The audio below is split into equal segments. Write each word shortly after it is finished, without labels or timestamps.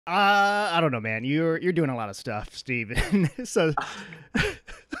I don't know, man. You're doing a lot of stuff, Steven. So I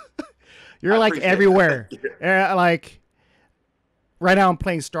you're like appreciate that. everywhere. Thank you. Like right now, I'm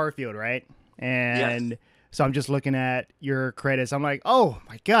playing Starfield, right? Yes. And so I'm just looking at your credits. I'm like, oh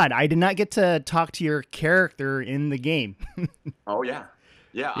my god, I did not get to talk to your character in the game. Oh yeah.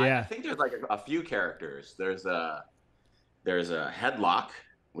 Yeah. I Yeah. think there's like a few characters. There's a headlock,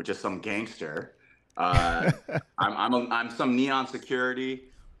 which is some gangster. Uh, I'm some neon security.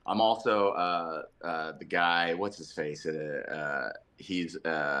 I'm also the guy. What's his face? He's There's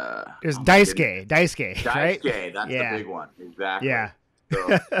oh my goodness, Daisuke, right? Daisuke. That's the Yeah. big one. Exactly. Yeah.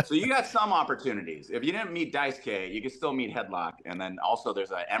 So you got some opportunities. If you didn't meet Daisuke, you can still meet Headlock, and then also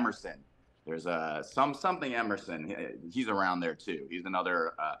there's a Emerson. There's a something Emerson. He's around there too. He's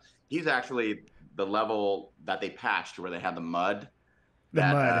another. He's actually the level that they patched where they had the mud The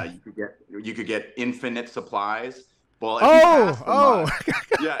that mud. you could get infinite supplies. Well, if you Oh, pass the oh.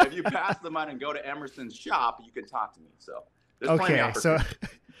 mud, yeah, if you pass the mud and go to Emerson's shop, you can talk to me. So there's plenty of Okay. So opportunity.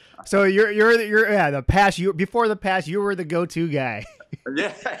 so you're yeah, the pass you before the pass you were the go-to guy.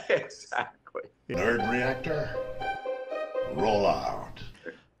 Yeah, exactly. Third reactor, roll out.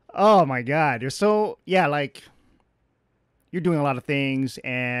 Oh my god. You're so yeah, like you're doing a lot of things Oh,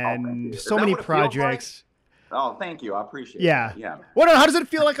 thank you. and Is so that many what it feels like? projects. Oh, thank you. I appreciate Yeah. that. Yeah. Well, how does it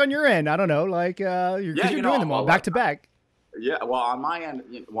feel like on your end? I don't know. Like you're, Yeah, cause you're doing them all well, back to back. yeah, well, on my end,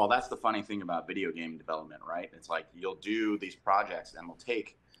 well, that's the funny thing about video game development, right? It's like you'll do these projects and they'll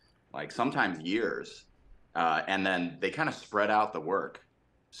take like sometimes years, and then they kind of spread out the work.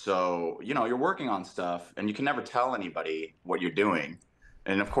 So, you're working on stuff and you can never tell anybody what you're doing.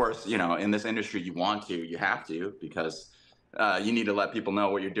 And of course, in this industry, you have to, because you need to let people know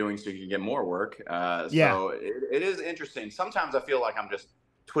what you're doing so you can get more work. Yeah. So it is interesting. Sometimes I feel like I'm just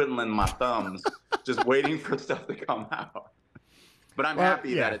twiddling my thumbs, just waiting for stuff to come out. But I'm Well,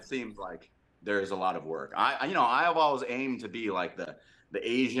 happy that yeah. it seems like there's a lot of work. I have always aimed to be like the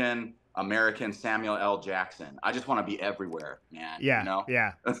Asian American Samuel L. Jackson. I just want to be everywhere, man. Yeah.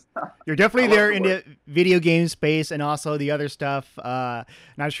 Yeah. You're I definitely love there the in work. the video game space and also the other stuff.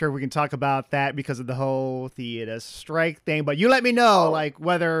 Not sure if we can talk about that because of the whole theater strike thing, but you let me know Oh, like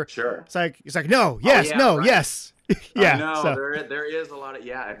whether sure. it's like no, Oh yes, yeah, no, right. yes. I Yeah. know So there is a lot of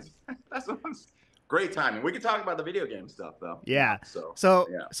yeah. That's what great timing. We can talk about the video game stuff though. yeah. So So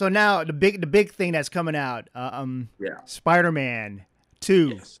yeah, so now the big thing that's coming out, yeah, Spider-Man 2.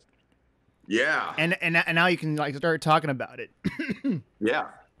 yes, yeah, And now you can like start talking about it. yeah.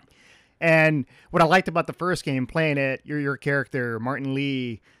 And what I liked about the first game, playing it, your character Martin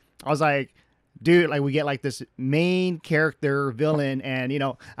Lee, I was like, dude, like we get like this main character villain, and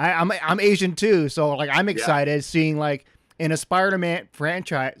I'm Asian too, so like I'm Yeah. excited seeing like in a Spider-Man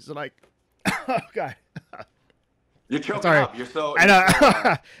franchise, like oh god, You're choking sorry, up. You're so, I you're so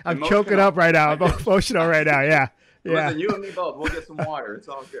know I'm choking emotional. up right now, I I'm get emotional right now, yeah, yeah. Listen, you and me both. We'll get some water. It's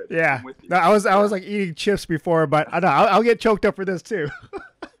all good. Yeah, I'm with you. no, I was Yeah. like eating chips before, but I know I'll get choked up for this too.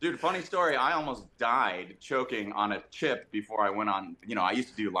 Dude, funny story. I almost died choking on a chip before I went on. I used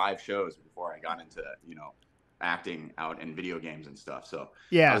to do live shows before I got into, acting out in video games and stuff. So I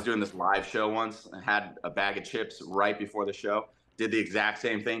Yeah. was doing this live show once and had a bag of chips right before the show. Did the exact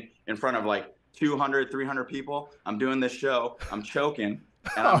same thing in front of like 200, 300 people. I'm doing this show. I'm choking.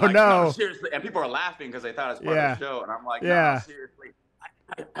 And I'm Oh like, no, no. seriously. And people are laughing because they thought it was part Yeah. of the show. And I'm like, no, Yeah. seriously.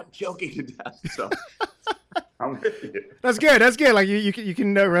 I'm choking to death. So I'm with you. That's good. That's good. Like you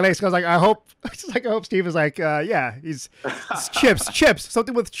can relate. Cause like I hope, it's like I hope Steve is like, yeah, it's chips,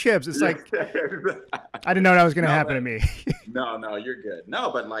 something with chips. It's like I didn't know that was gonna No, happen to but me. no, you're good.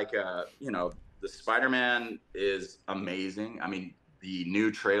 No, but like the Spider-Man is amazing. I mean, the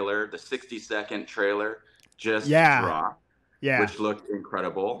new trailer, the 60-second trailer just Yeah, dropped, yeah, which looked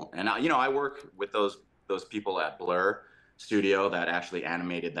incredible. And I work with those people at Blur Studio that actually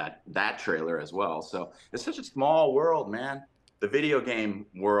animated that trailer as well. So it's such a small world, man. The video game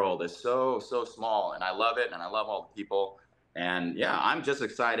world is so small, and I love it, and I love all the people. And yeah, I'm just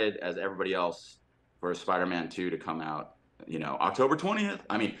excited as everybody else for Spider-Man 2 to come out. October 20th.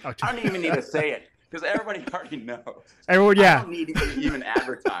 I mean, oh, I don't even need to say it because everybody already knows. everyone, I yeah, don't need to even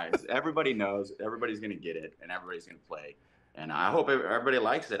advertise. Everybody knows. Everybody's gonna get it, and everybody's gonna play. And I hope everybody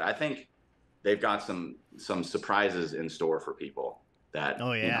likes it. I think they've got some surprises in store for people. That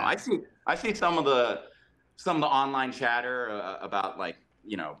oh yeah, I see some of the online chatter about like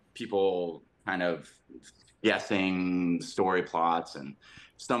people kind of guessing story plots and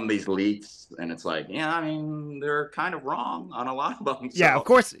some of these leaks, and it's like, yeah, I mean, they're kind of wrong on a lot of them. yeah. Of So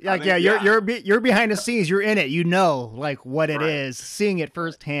course, I like think, yeah, yeah, you're behind the scenes. You're in it. You know, like what it right, is, seeing it right,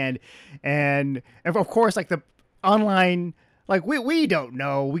 firsthand, and of course, like the online like we don't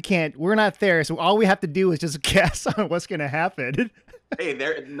know. We're not there. So all we have to do is just guess on what's going to happen. Hey,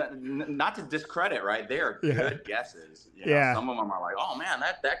 they're not to discredit, right? They are good guesses. You know, Yeah. some of them are like, oh man,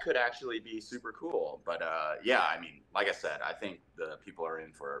 that could actually be super cool. But yeah, I mean, like I said, I think the people are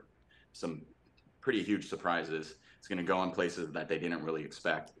in for some pretty huge surprises. It's going to go in places that they didn't really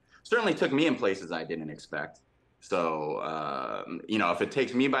expect. Certainly took me in places I didn't expect. So, you know, if it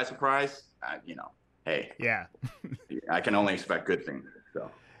takes me by surprise, you know, hey, Yeah. I can only expect good things. So.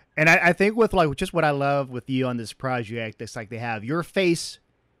 And I think with like just what I love with you on this project, it's like they have your face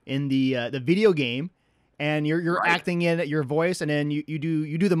in the video game, and you're Right. acting in your voice, and then you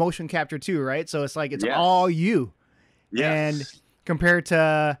do the motion capture too, right? So it's like it's Yes. all you. Yes. And compared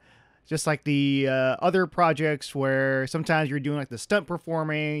to just like the other projects where sometimes you're doing like the stunt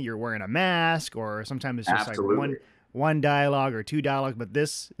performing, you're wearing a mask, or sometimes it's just Absolutely. like one dialogue or two dialogue. But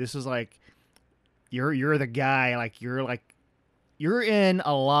this is like you're the guy, like you're in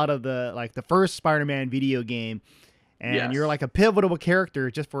a lot of the like the first Spider-Man video game, and Yes. you're like a pivotal character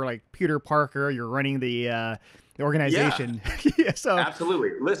just for like Peter Parker. You're running the organization. Yeah, so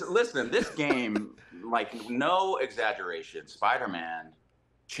Absolutely. Listen, this game, like no exaggeration, Spider-Man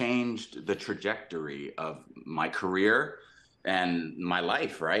changed the trajectory of my career and my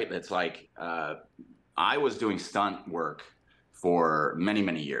life, right? It's like I was doing stunt work for many,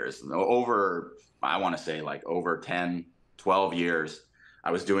 many years. Over, I want to say like over 10, 12 years.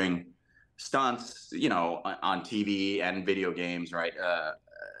 I was doing stunts, you know, on TV and video games, right? A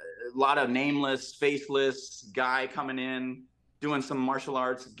lot of nameless, faceless guy coming in, doing some martial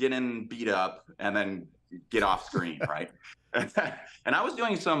arts, getting beat up, and then get off screen, right? And I was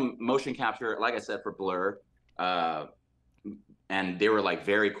doing some motion capture, like I said, for Blur. And they were like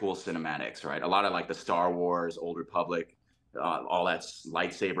very cool cinematics, right? A lot of like the Star Wars, Old Republic, all that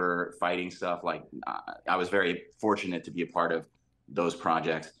lightsaber fighting stuff. Like I was very fortunate to be a part of those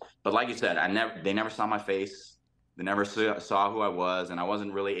projects. But like you said, they never saw my face. They never saw who I was, and I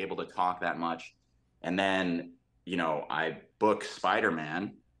wasn't really able to talk that much. And then, you know, I booked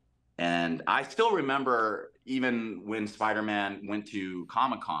Spider-Man, and I still remember even when Spider-Man went to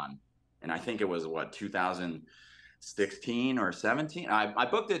Comic-Con, and I think it was what 2016 or 17. I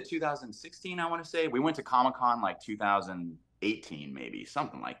booked it 2016, I want to say. We went to Comic-Con like 2018, maybe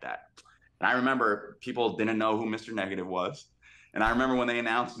something like that. And I remember people didn't know who Mr. Negative was. And I remember when they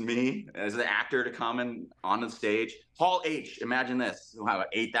announced me as an actor to come in on the stage, Hall H, imagine this, we'll have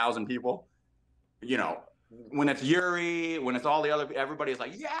 8,000 people. You know, when it's Yuri, when it's all the other, everybody's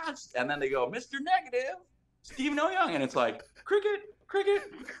like, yes. And then they go, Mr. Negative, Stephen Oyoung. And it's like, cricket.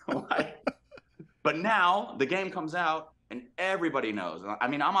 But now the game comes out and everybody knows. I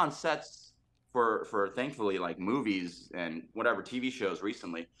mean, I'm on sets for thankfully like movies and whatever TV shows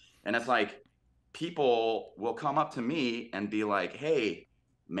recently. And it's like, people will come up to me and be like, hey,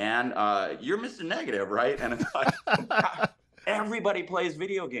 man, you're Mr. Negative, right? And it's like, everybody plays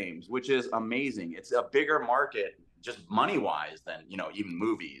video games, which is amazing. It's a bigger market, just money-wise, than, you know, even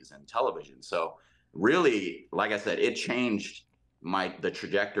movies and television. So really, like I said, it changed the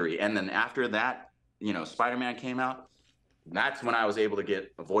trajectory. And then after that, you know, Spider-Man came out. That's when I was able to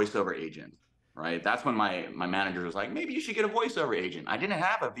get a voiceover agent, right? That's when my manager was like, maybe you should get a voiceover agent. I didn't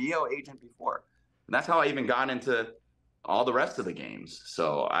have a VO agent before. And that's how I even got into all the rest of the games.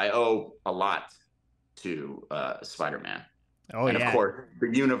 So I owe a lot to Spider-Man. Oh, and yeah. of course,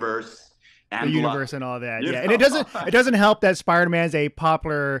 the universe and the universe and all that. You Yeah, know? and it doesn't help that Spider-Man's a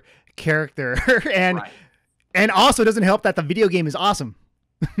popular character, and Right. and also doesn't help that the video game is awesome.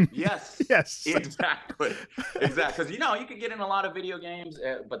 Yes. Yes. Exactly. Because you know you could get in a lot of video games,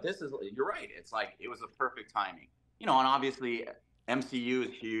 but you're right. It's like it was a perfect timing. You know, and obviously MCU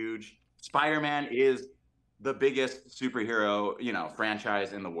is huge. Spider-Man is the biggest superhero, you know,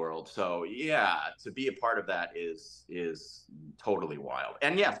 franchise in the world. So yeah, to be a part of that is totally wild.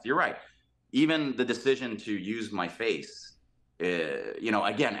 And yes, you're right. Even the decision to use my face, you know,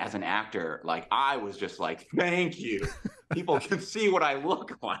 again, as an actor, like I was just like, thank you. People can see what I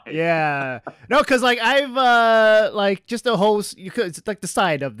look like. Yeah. No, because like I've like just the host. It's like the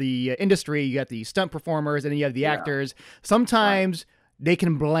side of the industry. You got the stunt performers, and then you have the actors. Sometimes they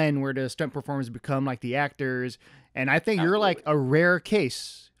can blend where the stunt performers become like the actors, and I think you're like a rare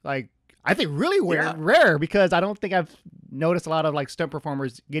case. Like I think really rare because I don't think I've noticed a lot of like stunt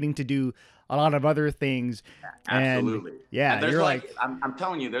performers getting to do a lot of other things. Absolutely. And, yeah, and there's you're like I'm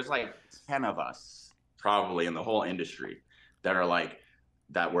telling you, there's like 10 of us probably in the whole industry that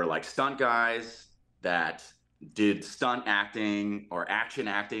were like stunt guys that did stunt acting or action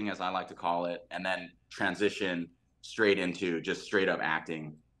acting, as I like to call it, and then transition straight into just straight up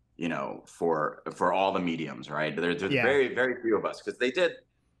acting, for all the mediums, right? There's Yeah. very, very few of us, because they did,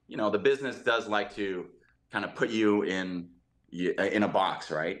 the business does like to kind of put you in a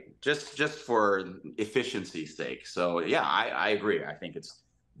box, right? Just for efficiency's sake. So yeah, I agree. I think it's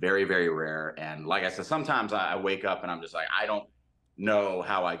very, very rare. And like I said, sometimes I wake up and I'm just like, I don't know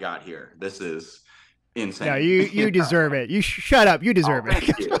how I got here. This is insane. No, you deserve it. You shut up. You deserve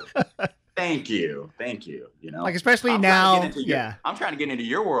it. Thank you. Thank you. Like, especially now. Yeah. I'm trying to get into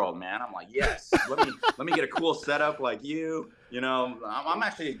your world, man. I'm like, yes, let me get a cool setup like you. I'm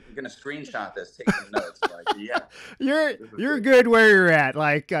actually gonna screenshot this, take some notes. Like, yeah, you're good where you're at.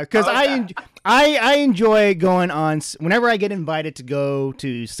 Like, because I enjoy going on whenever I get invited to go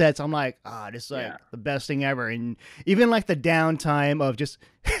to sets. I'm like, this is like the best thing ever. And even like the downtime of just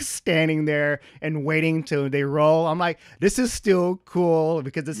standing there and waiting till they roll, I'm like, this is still cool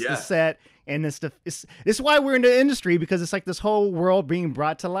because it's the set, and this is why we're in the industry, because it's like this whole world being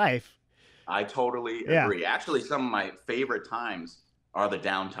brought to life. I totally agree. Actually, some of my favorite times are the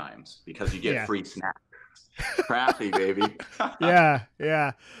downtimes, because you get free snacks. Crafty, baby. yeah.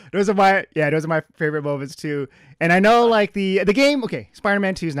 Those are my favorite moments too. And I know, like, the game. Okay,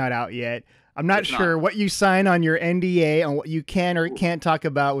 Spider-Man 2 is not out yet. I'm not sure what you sign on your NDA on what you can or can't talk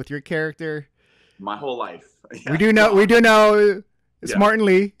about with your character. My whole life. Yeah. We do know it's Martin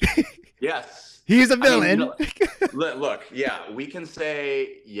Lee. Yes. He's a villain. I mean, look, we can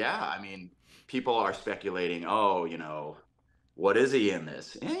say, I mean, people are speculating, what is he in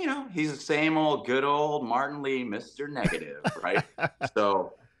this? And, he's the same old good old Martin Lee, Mr. Negative, right?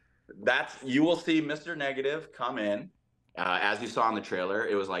 So you will see Mr. Negative come in. As you saw in the trailer,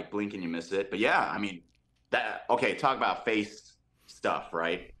 it was like blink and you miss it. But yeah, I mean, talk about face stuff,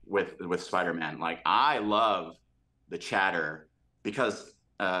 right? With Spider-Man. Like, I love the chatter because,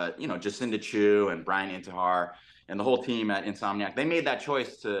 Jacinda Chu and Brian Intihar and the whole team at Insomniac, they made that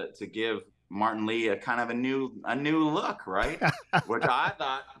choice to give Martin Lee a kind of a new look, right? Which I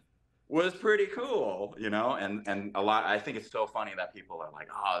thought was pretty cool, and a lot. I think it's so funny that people are like,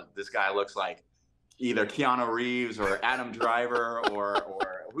 oh, this guy looks like either Keanu Reeves or Adam Driver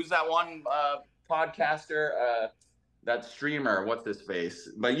or who's that one podcaster, that streamer, what's his face?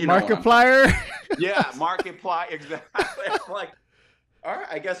 But Markiplier. Yeah, Markiplier, exactly. I'm like, all right,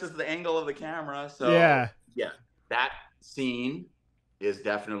 I guess it's the angle of the camera. So yeah, that scene is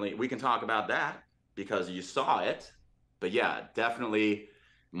definitely, we can talk about that because you saw it. But yeah, definitely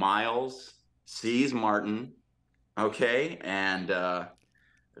Miles sees Martin, okay, and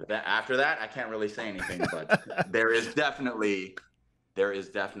after that I can't really say anything, but there is definitely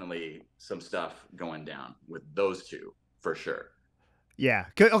some stuff going down with those two for sure. Yeah.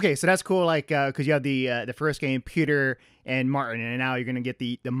 Okay. So that's cool. Like, because you have the first game, Peter and Martin, and now you're gonna get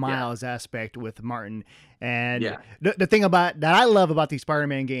the Miles aspect with Martin. And the thing that I love about these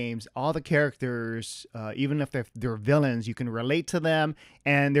Spider-Man games, all the characters, even if they're villains, you can relate to them,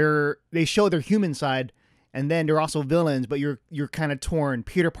 and they show their human side. And then they're also villains, but you're kind of torn.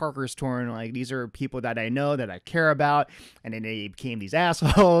 Peter Parker's torn. Like, these are people that I know, that I care about, and then they became these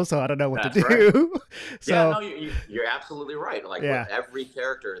assholes. So I don't know what to do. So you're absolutely right. Like, with every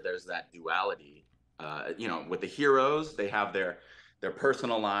character, there's that duality. With the heroes, they have their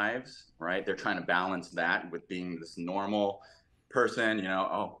personal lives, right? They're trying to balance that with being this normal person.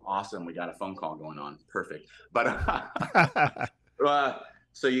 Oh, awesome, we got a phone call going on. Perfect. But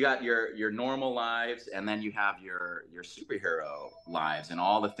so you got your normal lives, and then you have your superhero lives and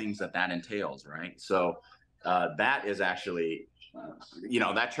all the things that entails, right? So that is actually,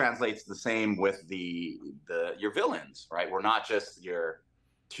 that translates the same with your villains, right? We're not just your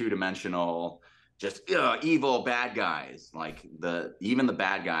two-dimensional, just evil bad guys. Like, even the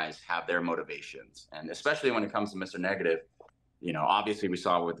bad guys have their motivations, and especially when it comes to Mr. Negative, obviously we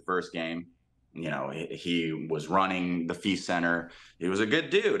saw with the first game. He was running the Feast Center. He was a good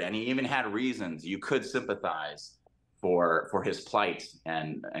dude, and he even had reasons. You could sympathize for his plight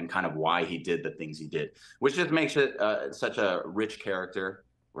and kind of why he did the things he did, which just makes it such a rich character,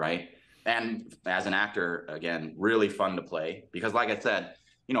 right? And as an actor, again, really fun to play because, like I said,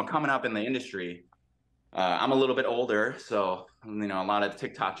 coming up in the industry, I'm a little bit older, so a lot of the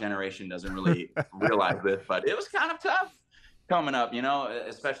TikTok generation doesn't really realize this, but it was kind of tough coming up,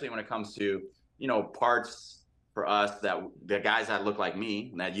 especially when it comes to parts for us that the guys that look like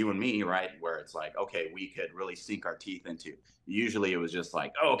me, that you and me, right, where it's like, okay, we could really sink our teeth into. Usually it was just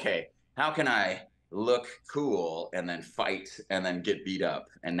like, okay, how can I look cool and then fight and then get beat up?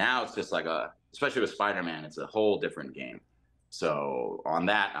 And now it's just like especially with Spider-Man, it's a whole different game. So on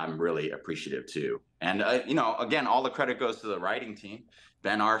that, I'm really appreciative too. And again, all the credit goes to the writing team,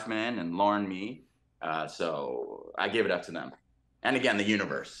 Ben Arfman and Lauren Mee. So I give it up to them. and again the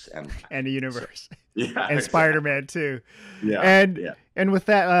universe and the so, universe. yeah, And exactly. Spider-Man too. Yeah, And with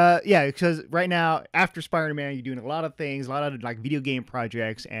that, yeah, because right now after Spider-Man, you're doing a lot of things, a lot of like video game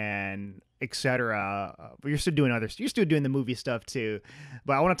projects and etc. But you're still doing others. You're still doing the movie stuff too.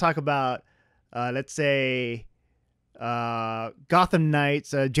 But I want to talk about, let's say, Gotham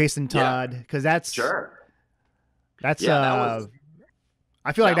Knights, Jason Todd, because sure. that's Yeah, that was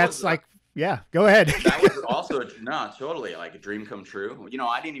I feel like that that's was like, yeah. Go ahead. that was also no, totally like a dream come true. You know,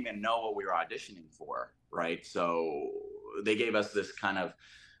 I didn't even know what we were auditioning for, right? So they gave us this kind of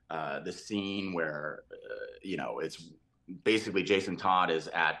this scene where you know, it's basically Jason Todd is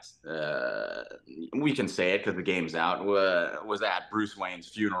at we can say it because the game's out, was at Bruce Wayne's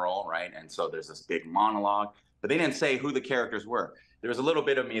funeral, right? And so there's this big monologue, but they didn't say who the characters were. There was a little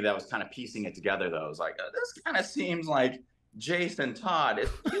bit of me that was kind of piecing it together though. I was like, this kind of seems like Jason Todd. It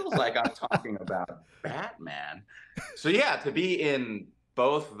feels like I'm talking about Batman. So yeah, to be in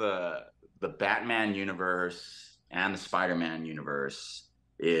both the Batman universe and the Spider-Man universe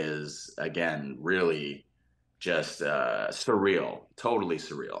is again really just surreal, totally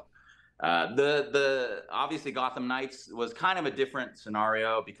surreal. The obviously Gotham Knights was kind of a different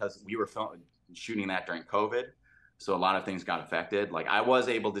scenario because we were shooting that during COVID, so a lot of things got affected. Like I was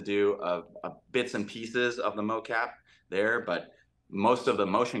able to do bits and pieces of the mocap there, but most of the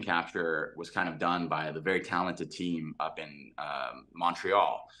motion capture was kind of done by the very talented team up in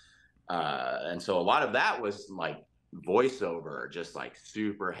Montreal, and so a lot of that was like voiceover, just like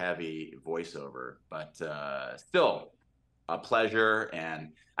super heavy voiceover, but still a pleasure. And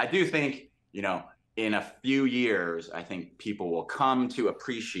I do think, you know, in a few years, I think people will come to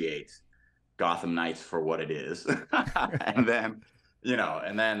appreciate Gotham Knights for what it is. And then, you know,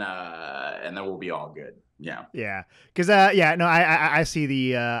 and then we'll be all good. Yeah. Yeah, because yeah, no, I see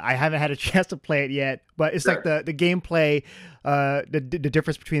the I haven't had a chance to play it yet, but it's Sure. like the gameplay, the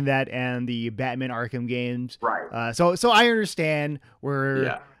difference between that and the Batman Arkham games. Right. So I understand where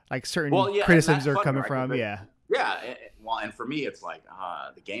Yeah. like certain Well, yeah, and criticisms that's are funny, coming right? from. Yeah, Yeah. Well, and for me, it's like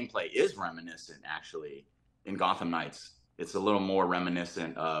the gameplay is reminiscent, actually, in Gotham Knights. It's a little more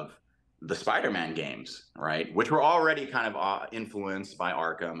reminiscent of the Spider-Man games, right? Which were already kind of influenced by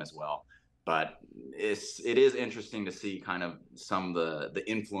Arkham as well. But it is interesting to see kind of some of the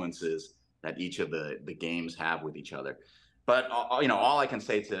influences that each of the games have with each other. But you know, all I can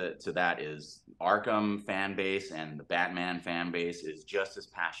say to that is Arkham fan base and the Batman fan base is just as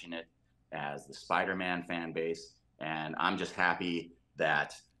passionate as the Spider-Man fan base, and I'm just happy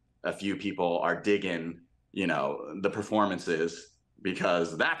that a few people are digging, you know, the performances,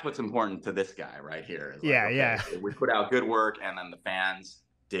 because that's what's important to this guy right here. Is like, yeah, okay, yeah. we put out good work, and then the fans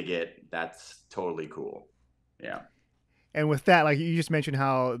dig it. That's totally cool. Yeah. And with that, like you just mentioned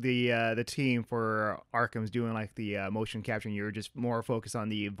how the team for Arkham's doing like the motion capturing, you're just more focused on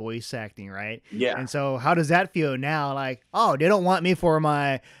the voice acting, right? Yeah. And so how does that feel now? Like, oh, they don't want me for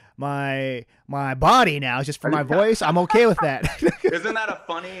my body now, it's just for my voice. I'm okay with that. Isn't that a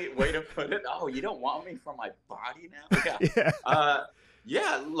funny way to put it? Oh, you don't want me for my body now? Yeah. Yeah.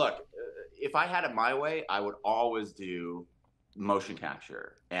 Yeah, look, if I had it my way, I would always do motion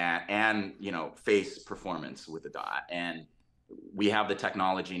capture and you know, face performance with the dot. And we have the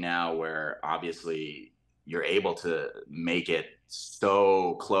technology now where obviously you're able to make it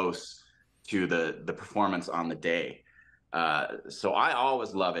so close to the performance on the day. So I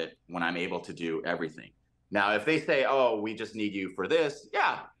always love it when I'm able to do everything. Now, if they say, "Oh, we just need you for this,"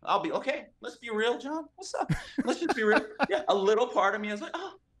 yeah, I'll be okay. Let's be real, John. What's up? Let's just be real. Yeah, a little part of me is like,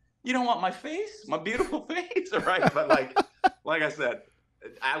 "Oh, you don't want my face, my beautiful face," right? But like I said,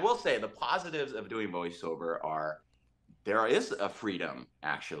 I will say the positives of doing voiceover are there is a freedom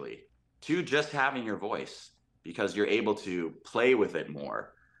actually to just having your voice, because you're able to play with it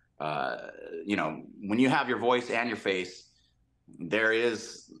more. You know, when you have your voice and your face, there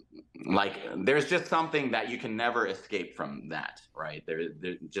is there's just something that you can never escape from that, right? There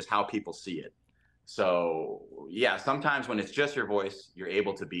just how people see it. So yeah, sometimes when it's just your voice, you're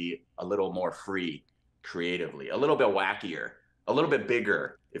able to be a little more free creatively, a little bit wackier, a little bit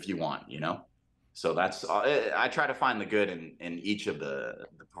bigger if you want, you know? So that's I try to find the good in each of the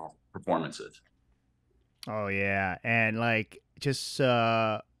performances. Oh yeah, and like just now,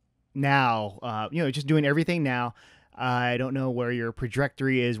 you know, just doing everything now. I don't know where your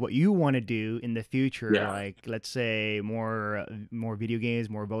trajectory is, what you want to do in the future. Yeah. Like, let's say more video games,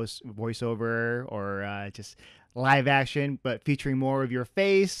 more voiceover, or just live action, but featuring more of your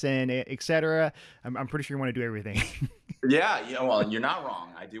face and etc. I'm pretty sure you want to do everything. Yeah, you know, well, you're not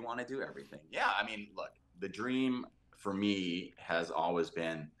wrong. I do want to do everything. Yeah, I mean, look, the dream for me has always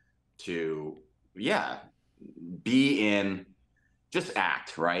been to, yeah, be in just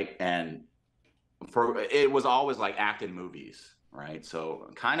act, right? And it was always like act in movies, right? So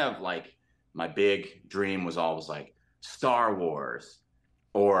kind of like my big dream was always like Star Wars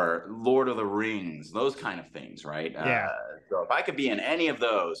or Lord of the Rings, those kind of things, right? Yeah. So if I could be in any of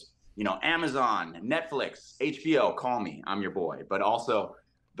those, Amazon, Netflix, HBO, call me, I'm your boy. But also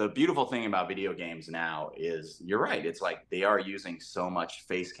the beautiful thing about video games now is you're right. It's like they are using so much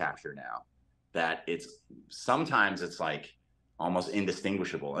face capture now that sometimes it's like almost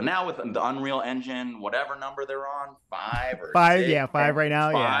indistinguishable. And now with the Unreal Engine, whatever number they're on, 5 or 5, 6, yeah, 5 right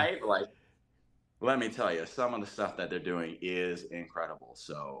now, 5, yeah. like, let me tell you, some of the stuff that they're doing is incredible.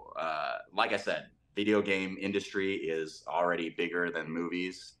 So, like I said, video game industry is already bigger than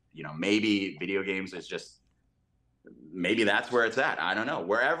movies. Maybe video games is maybe that's where it's at. I don't know.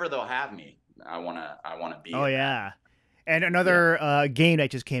 Wherever they'll have me, I wanna be. Oh yeah. And another game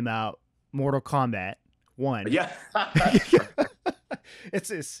that just came out, Mortal Kombat 1. Yeah. It's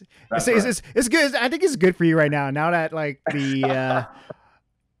good. I think it's good for you right now. Now that like the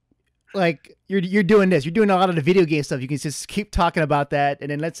like you're doing this, you're doing a lot of the video game stuff. You can just keep talking about that, and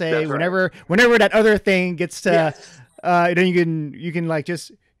then let's say whenever that other thing gets to, then you can like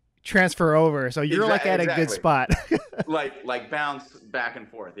just transfer over. So you're like at a good spot. like bounce back and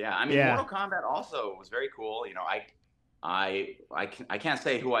forth. Yeah, I mean, Mortal Kombat also was very cool. I can't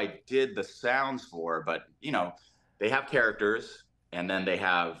say who I did the sounds for, but they have characters, and then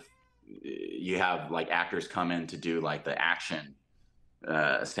you have like actors come in to do like the action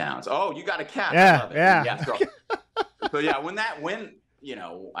sounds. Oh, you got a cat. Yeah, I love it. yeah. So yeah,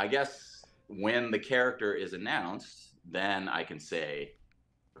 I guess when the character is announced, then I can say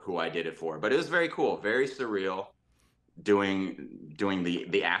who I did it for. But it was very cool, very surreal, doing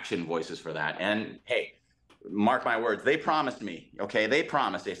the action voices for that. And hey, mark my words, they promised me. Okay, they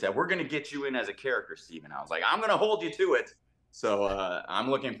said, we're gonna get you in as a character, Steven. I was like, I'm gonna hold you to it. So I'm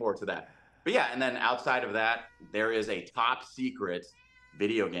looking forward to that. But yeah, and then outside of that, there is a top secret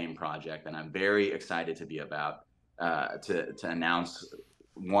video game project that I'm very excited to be about, to announce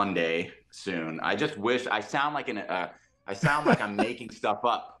one day soon. I just wish I sound like I'm making stuff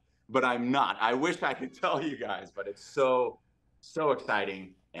up, but I'm not. I wish I could tell you guys, but it's so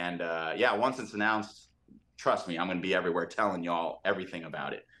exciting. And yeah, once it's announced, trust me, I'm going to be everywhere telling y'all everything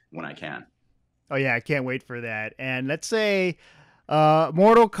about it when I can. Oh yeah, I can't wait for that. And let's say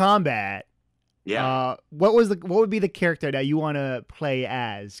Mortal Kombat. Yeah. What would be the character that you want to play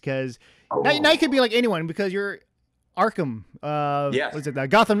as? Because now you could be like anyone, because you're Arkham. Yes. What's it?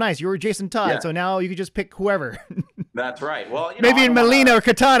 Gotham Knights. You were Jason Todd, Yeah. So now you could just pick whoever. That's right. Well, maybe in Melina or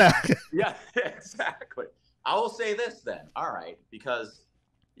Katana. Yeah, exactly. I will say this then. All right, because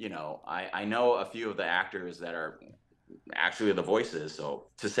I know a few of the actors that are actually the voices. So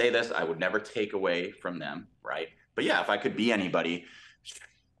to say this, I would never take away from them, right? But yeah, if I could be anybody,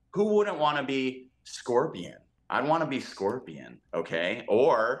 who wouldn't want to be Scorpion? I'd want to be Scorpion, okay?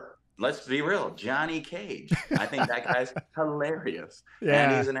 Or let's be real, Johnny Cage. I think that guy's hilarious. Yeah.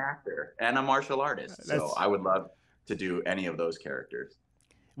 And he's an actor and a martial artist. So I would love to do any of those characters.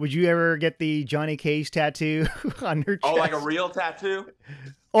 Would you ever get the Johnny Cage tattoo on your chest? Oh, like a real tattoo?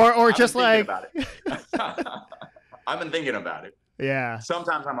 Or just like... I've been thinking about it. Yeah.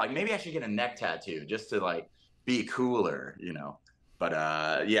 Sometimes I'm like, maybe I should get a neck tattoo just to like be cooler,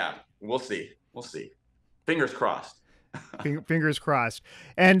 But yeah, we'll see. We'll see. Fingers crossed. Fingers crossed.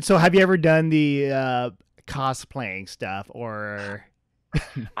 And so have you ever done the cosplaying stuff, or...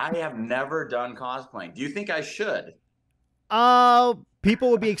 I have never done cosplaying. Do you think I should?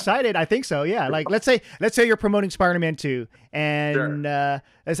 People would be excited. I think so. Yeah. Like, let's say you're promoting Spider-Man 2, and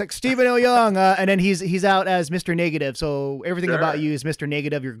it's like Stephen Oyoung, and then he's out as Mr. Negative. So everything about you is Mr.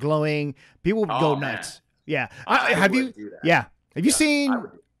 Negative. You're glowing. People would go nuts. Man. Yeah. Have you seen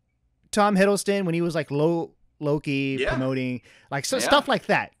Tom Hiddleston when he was like Loki promoting like stuff like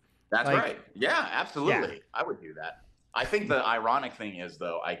that? That's right. Yeah, absolutely. Yeah. I would do that. I think the ironic thing is,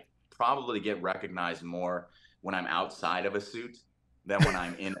 though, I probably get recognized more when I'm outside of a suit than when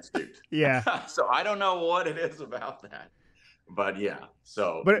I'm in a suit. Yeah. So I don't know what it is about that, but yeah.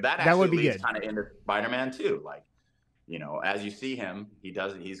 So that would be good. Kind of into Spider-Man too. Like, as you see him,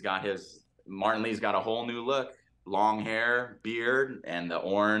 Martin Lee's got a whole new look, long hair, beard, and the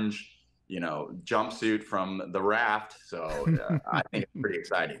orange, jumpsuit from the Raft. So I think it's pretty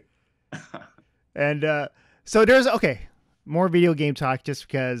exciting. And so there's more video game talk, just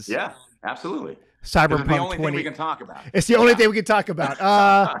because. Yeah, absolutely. Cyberpunk it's the only thing we can talk about. It's the only thing we can talk about.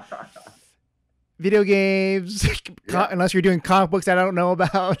 Video games, unless you're doing comic books that I don't know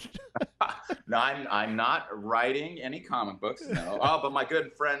about. No, I'm not writing any comic books. No. Oh, but my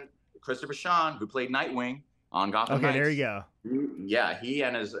good friend Christopher Sean, who played Nightwing, on Gotham Okay, there Knights. you go. Yeah, he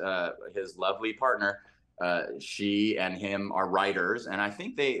and his lovely partner, she and him are writers, and I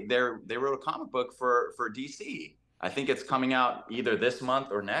think they wrote a comic book for DC. I think it's coming out either this month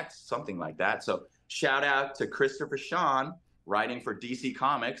or next, something like that. So shout out to Christopher Sean writing for DC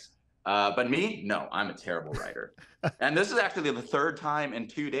Comics. But me, no, I'm a terrible writer. And this is actually the third time in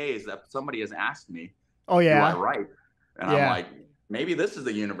 2 days that somebody has asked me, Oh do I yeah, write? And I'm yeah. like, maybe this is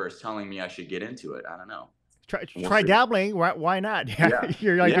the universe telling me I should get into it. I don't know. Try dabbling. Why not? Yeah.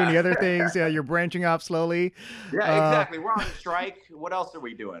 You're like doing the other things. Yeah, you're branching off slowly. Yeah, exactly. We're on strike. What else are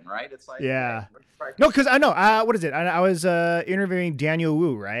we doing, right? It's like, yeah. Okay, No, because I know. What is it? I was interviewing Daniel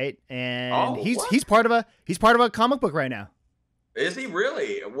Wu, right? And he's part of a comic book right now. Is he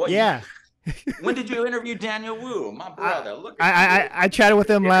really? What? Yeah. When did you interview Daniel Wu, my brother? Look. I chatted with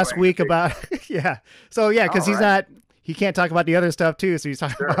him last week about yeah. So yeah, because he can't talk about the other stuff too, so he's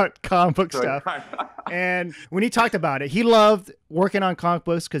talking about comic book stuff. And when he talked about it, he loved working on comic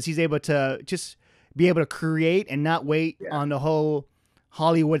books because he's able to just be able to create and not wait on the whole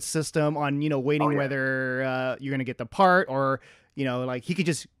Hollywood system on waiting whether you're gonna get the part or like he could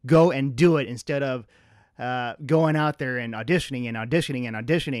just go and do it instead of going out there and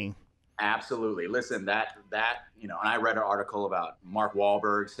auditioning. Absolutely. Listen, that and I read an article about Mark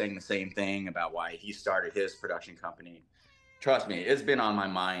Wahlberg saying the same thing about why he started his production company. Trust me, it's been on my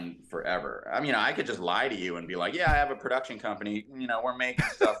mind forever. I mean, I could just lie to you and be like, yeah, I have a production company. We're making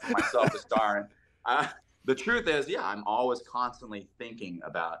stuff for myself to star in. The truth is, I'm always constantly thinking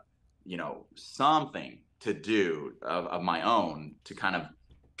about, something to do of my own to kind of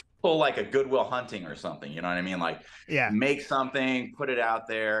pull like a Goodwill Hunting or something. You know what I mean? Like, make something, put it out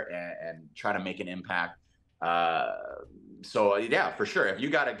there, and try to make an impact. So yeah, for sure. If you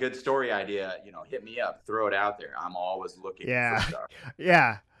got a good story idea, hit me up, throw it out there. I'm always looking for stuff.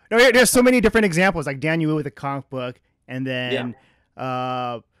 Yeah. No, there's so many different examples, like Daniel with a comic book, and then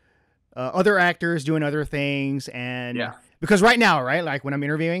other actors doing other things, and because right now, right, like when I'm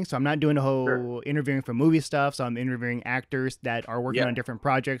interviewing, so I'm not doing the whole interviewing for movie stuff, so I'm interviewing actors that are working on different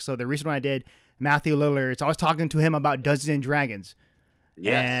projects. So the recent one I did, Matthew Lillard, so I was talking to him about Dungeons and Dragons,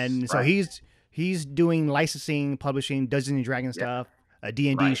 and so he's doing licensing, publishing Dungeons and Dragons stuff, a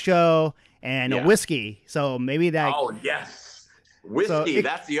D&D show, and a whiskey. So maybe that. Oh yes, whiskey.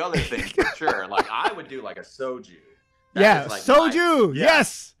 That's the other thing for sure. Like I would do like a soju. That soju.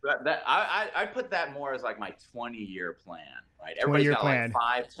 Yes. I put that more as like my 20-year plan, right? Everybody's got plan.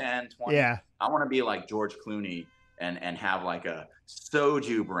 Like 5, 10, 20. Yeah. I want to be like George Clooney and have like a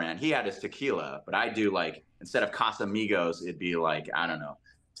soju brand. He had his tequila, but I do like, instead of Casamigos, it'd be like, I don't know,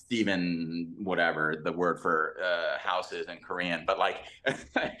 Steven, whatever the word for houses in Korean, but like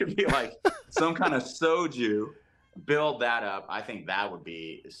it'd be like some kind of soju. Build that up. I think that would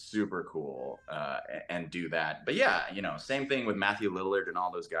be super cool and do that. But yeah, same thing with Matthew Lillard and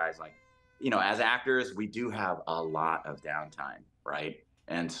all those guys. Like, as actors, we do have a lot of downtime, right?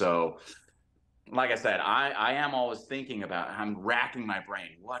 And so, like I said, I am always thinking about, I'm racking my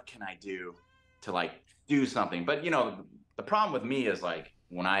brain. What can I do to like do something? But, the problem with me is like,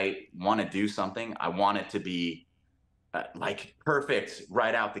 when I want to do something, I want it to be like perfect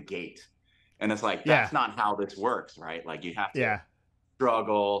right out the gate. And it's like, that's not how this works, right? Like you have to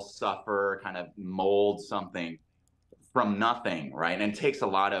struggle, suffer, kind of mold something from nothing, right? And it takes a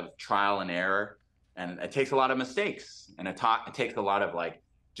lot of trial and error, and it takes a lot of mistakes. And it takes a lot of like,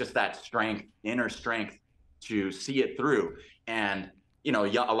 just that strength, inner strength to see it through. And, a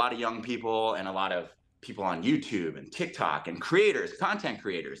lot of young people and a lot of people on YouTube and TikTok and creators, content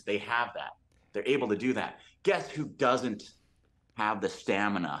creators, they have that. They're able to do that. Guess who doesn't have the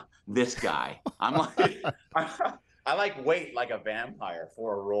stamina? This guy. I'm like, I like wait like a vampire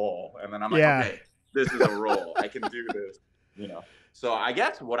for a role, and then I'm like, okay, this is a role. I can do this, So I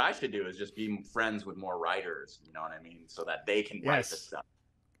guess what I should do is just be friends with more writers. You know what I mean? So that they can write the stuff.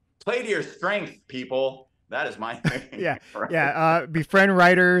 Play to your strength, people. That is my thing. Right? Befriend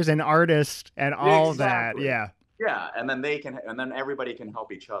writers and artists and all that. Yeah. And then everybody can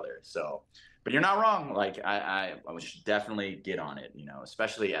help each other. So. But you're not wrong. Like I should definitely get on it,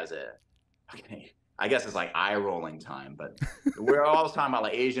 especially as I guess it's like eye rolling time, but we're always talking about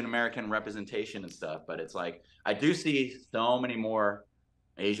like Asian American representation and stuff. But it's like, I do see so many more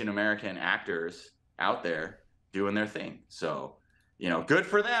Asian American actors out there doing their thing. So, good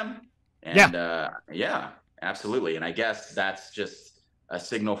for them. And absolutely. And I guess that's just a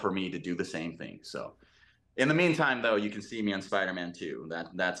signal for me to do the same thing. So. In the meantime, though, you can see me on Spider-Man 2.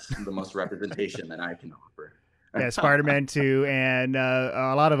 That's the most representation that I can offer. Yeah, Spider-Man 2 and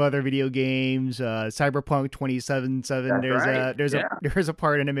a lot of other video games, Cyberpunk 2077. That's There's right. there's a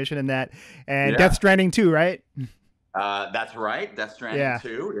part in a mission in that, and Yeah. Death Stranding 2, right? That's right. Death Stranding Yeah.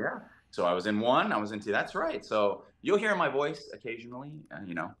 2. Yeah. So I was in 1. I was in 2. That's right. So you'll hear my voice occasionally,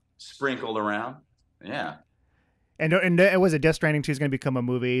 sprinkled around. Yeah. And it was a Death Stranding 2 is going to become a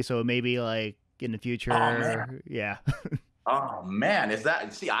movie, so maybe like in the future. Oh, man. Yeah. Oh man, is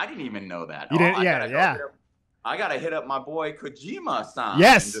that? See, I didn't even know that. You didn't? Yeah. I gotta hit up my boy Kojima-san.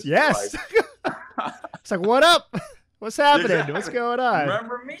 Yes. and just Yes. like- It's like, what up? What's happening? Exactly. What's going on?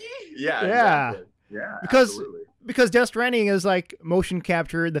 Remember me? Yeah. Yeah. Exactly. Yeah. Because- Absolutely. Death Stranding is like motion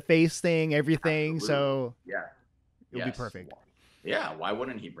capture, the face thing, everything. So Yeah. it would be perfect. Yeah. Why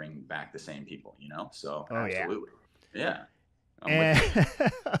wouldn't he bring back the same people? So Oh, yeah. absolutely. Yeah. I'm And with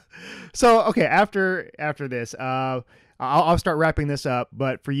you. so okay, after this, I'll start wrapping this up.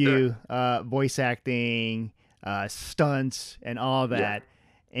 But for you, voice acting, stunts, and all that,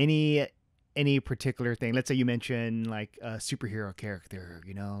 any particular thing? Let's say you mention like a superhero character,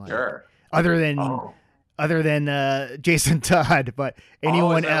 like, Sure. other than Jason Todd, but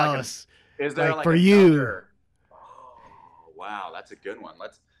anyone there like else. Is there like like for a you? counter? Oh, wow, that's a good one.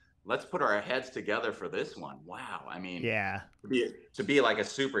 Let's put our heads together for this one. Wow. I mean, Yeah. to be like a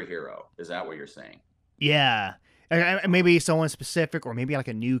superhero. Is that what you're saying? Yeah. Maybe someone specific, or maybe like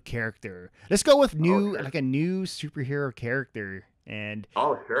a new character. Let's go with like a new superhero character. And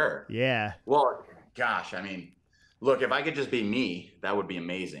Oh, sure. yeah. Well, gosh, I mean, look, if I could just be me, that would be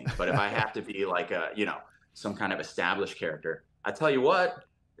amazing. But if I have to be like some kind of established character, I tell you what,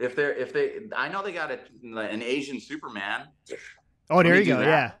 I know they got an Asian Superman. Oh, there me you do go.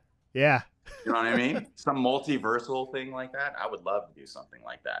 that. Yeah. You know what I mean? Some multiversal thing like that. I would love to do something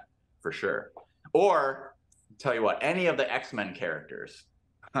like that for sure. Or tell you what, any of the X-Men characters.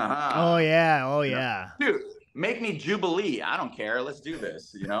 Oh yeah. Dude, make me Jubilee. I don't care. Let's do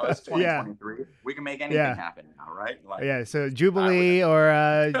this. It's 2023. We can make anything happen now, right? Like, Yeah. So Jubilee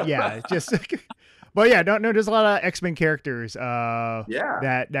or just. But yeah, no, there's a lot of X-Men characters.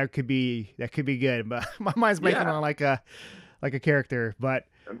 That could be good. But my mind's blanking on like a character, but.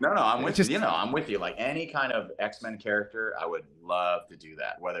 No, I'm with you. I'm with you. Like any kind of X-Men character, I would love to do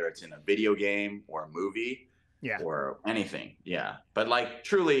that, whether it's in a video game or a movie, or anything. Yeah, but like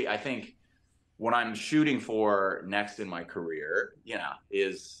truly, I think what I'm shooting for next in my career,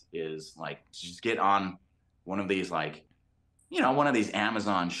 is like just get on one of these one of these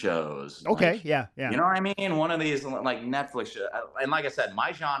Amazon shows. Okay, like, yeah. You know what I mean? One of these like Netflix shows. And like I said,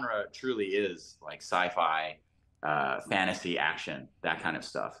 my genre truly is like sci-fi. Fantasy action, that kind of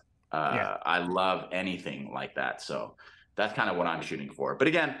stuff. I love anything like that. So that's kind of what I'm shooting for. But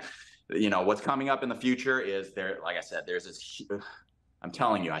again, what's coming up in the future is like I said, there's this, I'm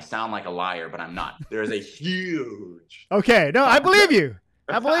telling you, I sound like a liar, but I'm not. There's a huge. Okay. No, I believe you.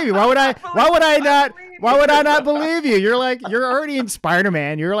 Why would I not believe you? You're already in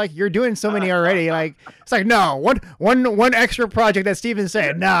Spider-Man. You're doing so many already. Like, it's like, no, one extra project that Steven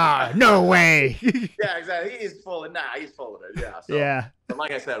said. Nah, no way. Yeah, exactly. He's full of it. Yeah. So, yeah. But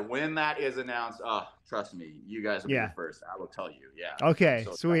like I said, when that is announced, trust me, you guys will be the first. I will tell you. Yeah. Okay.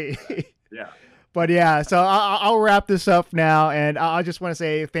 So sweet. Yeah. But yeah, so I'll wrap this up now, and I just want to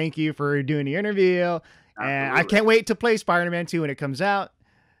say thank you for doing the interview. And I can't wait to play Spider-Man 2 when it comes out.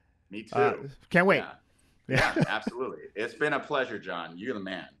 Me too. Can't wait. Yeah, absolutely. It's been a pleasure, John. You're the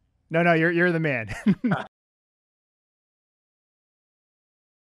man. No, you're the man.